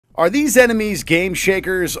Are these enemies game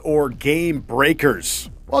shakers or game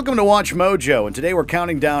breakers? Welcome to Watch Mojo, and today we're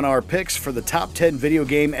counting down our picks for the top 10 video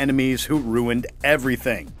game enemies who ruined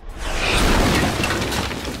everything.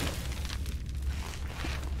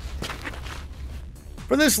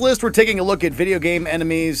 For this list, we're taking a look at video game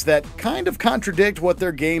enemies that kind of contradict what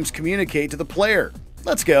their games communicate to the player.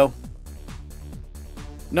 Let's go.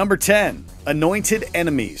 Number 10. Anointed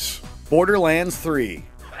Enemies. Borderlands 3.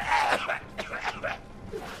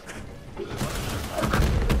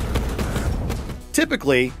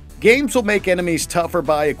 Typically, games will make enemies tougher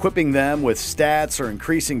by equipping them with stats or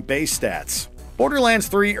increasing base stats. Borderlands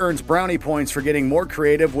 3 earns brownie points for getting more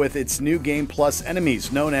creative with its new Game Plus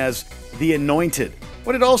enemies known as the Anointed,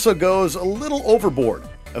 but it also goes a little overboard.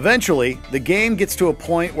 Eventually, the game gets to a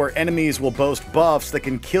point where enemies will boast buffs that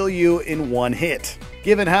can kill you in one hit.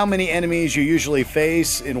 Given how many enemies you usually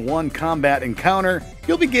face in one combat encounter,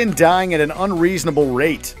 you'll begin dying at an unreasonable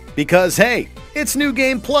rate. Because hey, it's New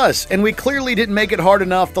Game Plus, and we clearly didn't make it hard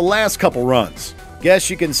enough the last couple runs. Guess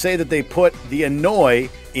you can say that they put the annoy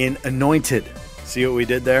in Anointed. See what we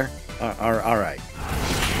did there? Alright.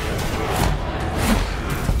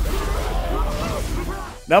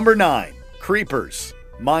 Number 9. Creepers.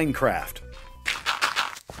 Minecraft.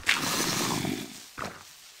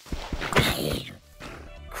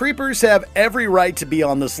 Creepers have every right to be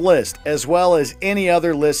on this list, as well as any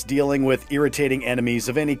other list dealing with irritating enemies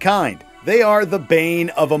of any kind. They are the bane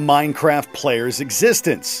of a Minecraft player's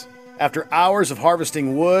existence. After hours of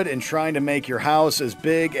harvesting wood and trying to make your house as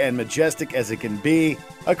big and majestic as it can be,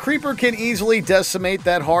 a creeper can easily decimate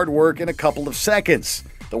that hard work in a couple of seconds.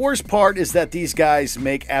 The worst part is that these guys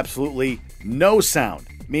make absolutely no sound,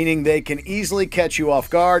 meaning they can easily catch you off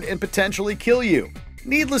guard and potentially kill you.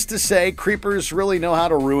 Needless to say, creepers really know how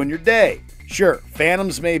to ruin your day. Sure,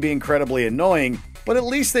 phantoms may be incredibly annoying, but at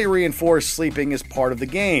least they reinforce sleeping as part of the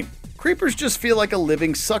game. Creepers just feel like a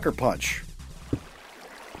living sucker punch.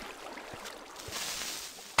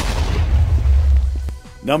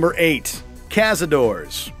 Number 8.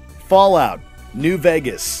 Cazadors. Fallout, New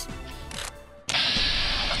Vegas.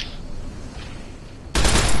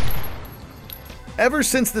 Ever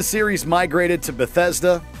since the series migrated to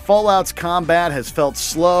Bethesda, Fallout's combat has felt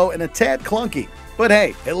slow and a tad clunky. But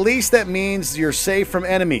hey, at least that means you're safe from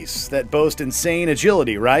enemies that boast insane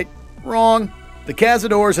agility, right? Wrong. The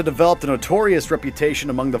Cazadors have developed a notorious reputation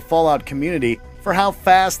among the Fallout community for how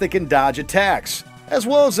fast they can dodge attacks, as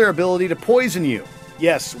well as their ability to poison you.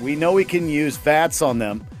 Yes, we know we can use VATS on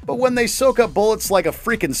them, but when they soak up bullets like a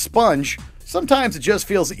freaking sponge, sometimes it just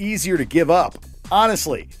feels easier to give up.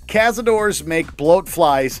 Honestly, Cazadors make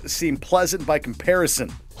bloatflies seem pleasant by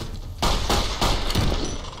comparison.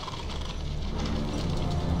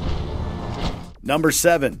 Number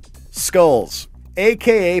 7. Skulls,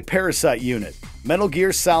 aka Parasite Unit. Metal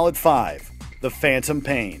Gear Solid 5. The Phantom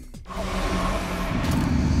Pain.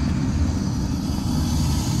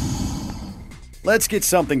 Let's get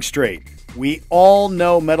something straight. We all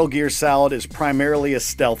know Metal Gear Solid is primarily a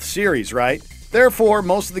stealth series, right? Therefore,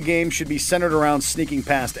 most of the game should be centered around sneaking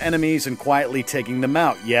past enemies and quietly taking them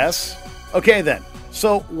out, yes? Okay then,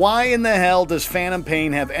 so why in the hell does Phantom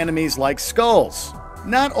Pain have enemies like skulls?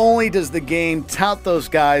 Not only does the game tout those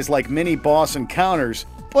guys like mini-boss encounters,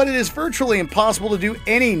 but it is virtually impossible to do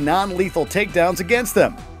any non-lethal takedowns against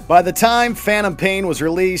them. By the time Phantom Pain was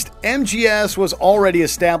released, MGS was already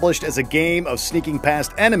established as a game of sneaking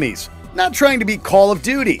past enemies, not trying to be Call of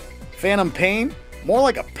Duty. Phantom Pain? More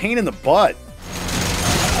like a pain in the butt.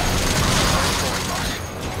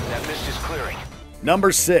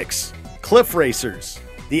 Number 6. Cliff Racers.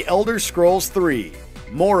 The Elder Scrolls 3.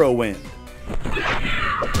 Morrowind.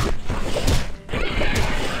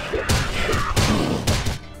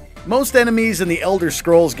 Most enemies in the Elder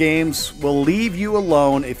Scrolls games will leave you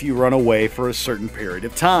alone if you run away for a certain period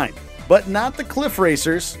of time. But not the Cliff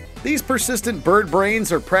Racers. These persistent bird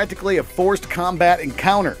brains are practically a forced combat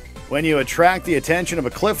encounter. When you attract the attention of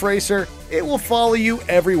a Cliff Racer, it will follow you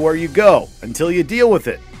everywhere you go until you deal with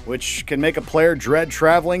it, which can make a player dread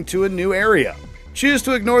traveling to a new area. Choose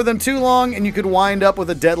to ignore them too long and you could wind up with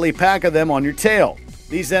a deadly pack of them on your tail.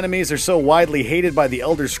 These enemies are so widely hated by the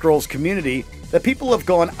Elder Scrolls community that people have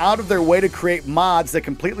gone out of their way to create mods that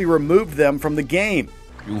completely removed them from the game.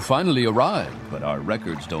 You finally arrived, but our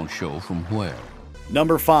records don't show from where.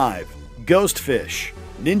 Number 5. Ghostfish.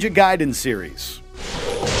 Ninja Gaiden series.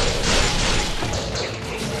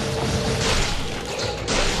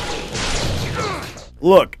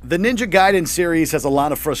 Look, the Ninja Gaiden series has a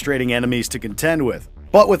lot of frustrating enemies to contend with,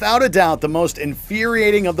 but without a doubt the most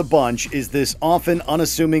infuriating of the bunch is this often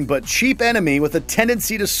unassuming but cheap enemy with a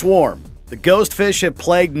tendency to swarm. The Ghostfish have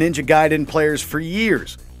plagued Ninja Gaiden players for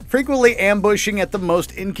years, frequently ambushing at the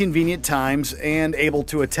most inconvenient times and able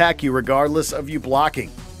to attack you regardless of you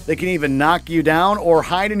blocking. They can even knock you down or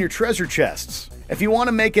hide in your treasure chests. If you want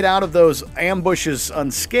to make it out of those ambushes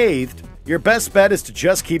unscathed, your best bet is to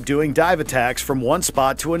just keep doing dive attacks from one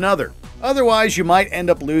spot to another. Otherwise, you might end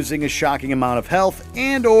up losing a shocking amount of health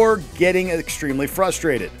and or getting extremely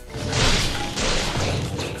frustrated.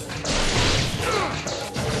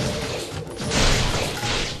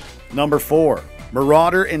 Number 4.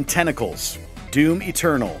 Marauder Tentacles, Doom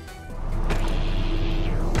Eternal.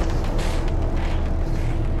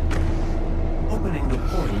 Opening the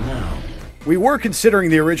portal now. We were considering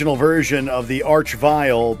the original version of the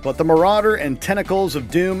Arch-Vile, but the Marauder and Tentacles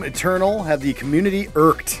of Doom Eternal have the community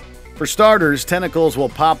irked. For starters, tentacles will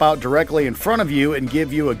pop out directly in front of you and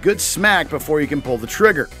give you a good smack before you can pull the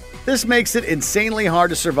trigger. This makes it insanely hard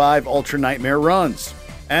to survive Ultra Nightmare runs.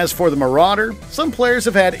 As for the Marauder, some players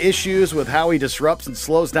have had issues with how he disrupts and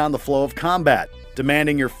slows down the flow of combat,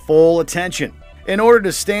 demanding your full attention. In order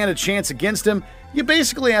to stand a chance against him, you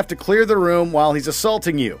basically have to clear the room while he's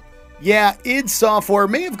assaulting you. Yeah, id Software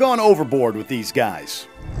may have gone overboard with these guys.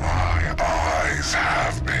 My eyes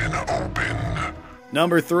have been opened.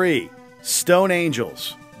 Number 3. Stone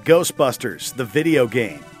Angels, Ghostbusters, the video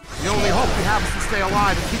game. The only hope we have is to stay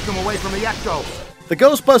alive and keep them away from the Ecto. The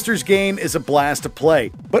Ghostbusters game is a blast to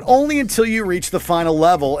play, but only until you reach the final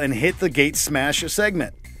level and hit the Gate Smash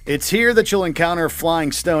segment. It's here that you'll encounter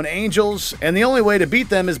flying stone angels, and the only way to beat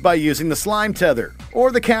them is by using the slime tether, or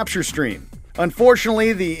the capture stream.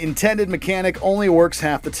 Unfortunately, the intended mechanic only works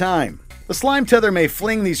half the time. The slime tether may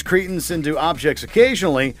fling these cretins into objects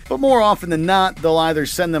occasionally, but more often than not, they'll either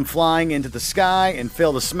send them flying into the sky and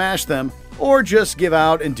fail to smash them, or just give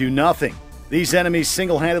out and do nothing. These enemies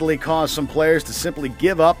single-handedly cause some players to simply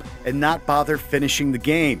give up and not bother finishing the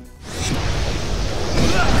game.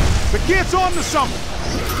 The kid's on to something!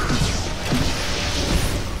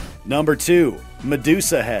 Number 2.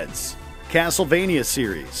 Medusa Heads, Castlevania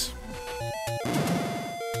series.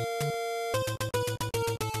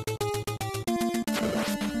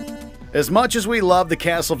 As much as we love the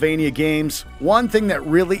Castlevania games, one thing that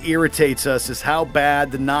really irritates us is how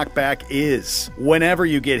bad the knockback is whenever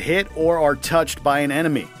you get hit or are touched by an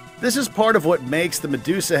enemy. This is part of what makes the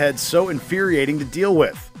Medusa Head so infuriating to deal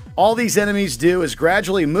with. All these enemies do is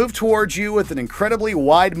gradually move towards you with an incredibly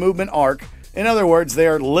wide movement arc. In other words, they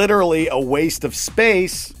are literally a waste of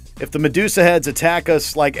space. If the Medusa Heads attack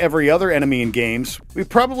us like every other enemy in games, we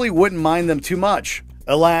probably wouldn't mind them too much.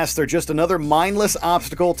 Alas, they're just another mindless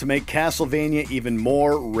obstacle to make Castlevania even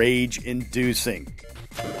more rage-inducing.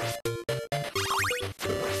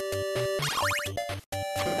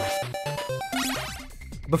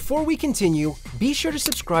 Before we continue, be sure to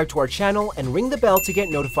subscribe to our channel and ring the bell to get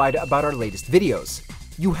notified about our latest videos.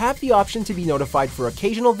 You have the option to be notified for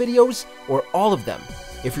occasional videos or all of them.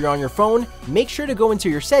 If you're on your phone, make sure to go into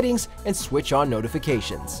your settings and switch on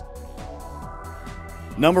notifications.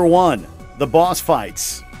 Number 1. The boss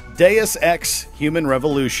fights, Deus Ex Human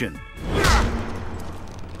Revolution.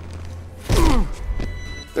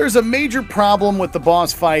 There's a major problem with the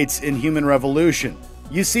boss fights in Human Revolution.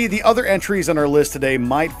 You see, the other entries on our list today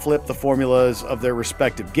might flip the formulas of their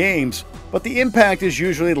respective games, but the impact is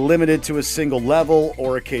usually limited to a single level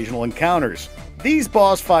or occasional encounters. These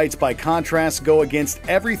boss fights, by contrast, go against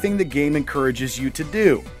everything the game encourages you to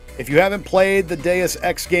do. If you haven't played the Deus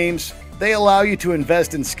Ex games, they allow you to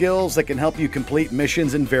invest in skills that can help you complete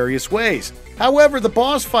missions in various ways. However, the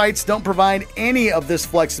boss fights don't provide any of this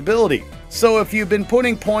flexibility. So if you've been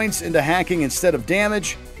putting points into hacking instead of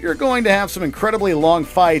damage, you're going to have some incredibly long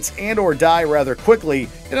fights and or die rather quickly.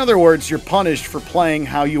 In other words, you're punished for playing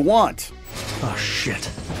how you want. Oh shit.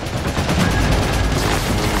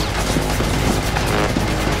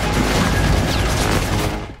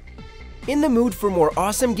 In the mood for more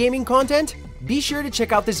awesome gaming content? Be sure to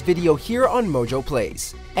check out this video here on Mojo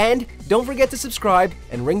Plays. And don't forget to subscribe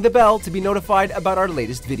and ring the bell to be notified about our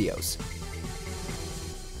latest videos.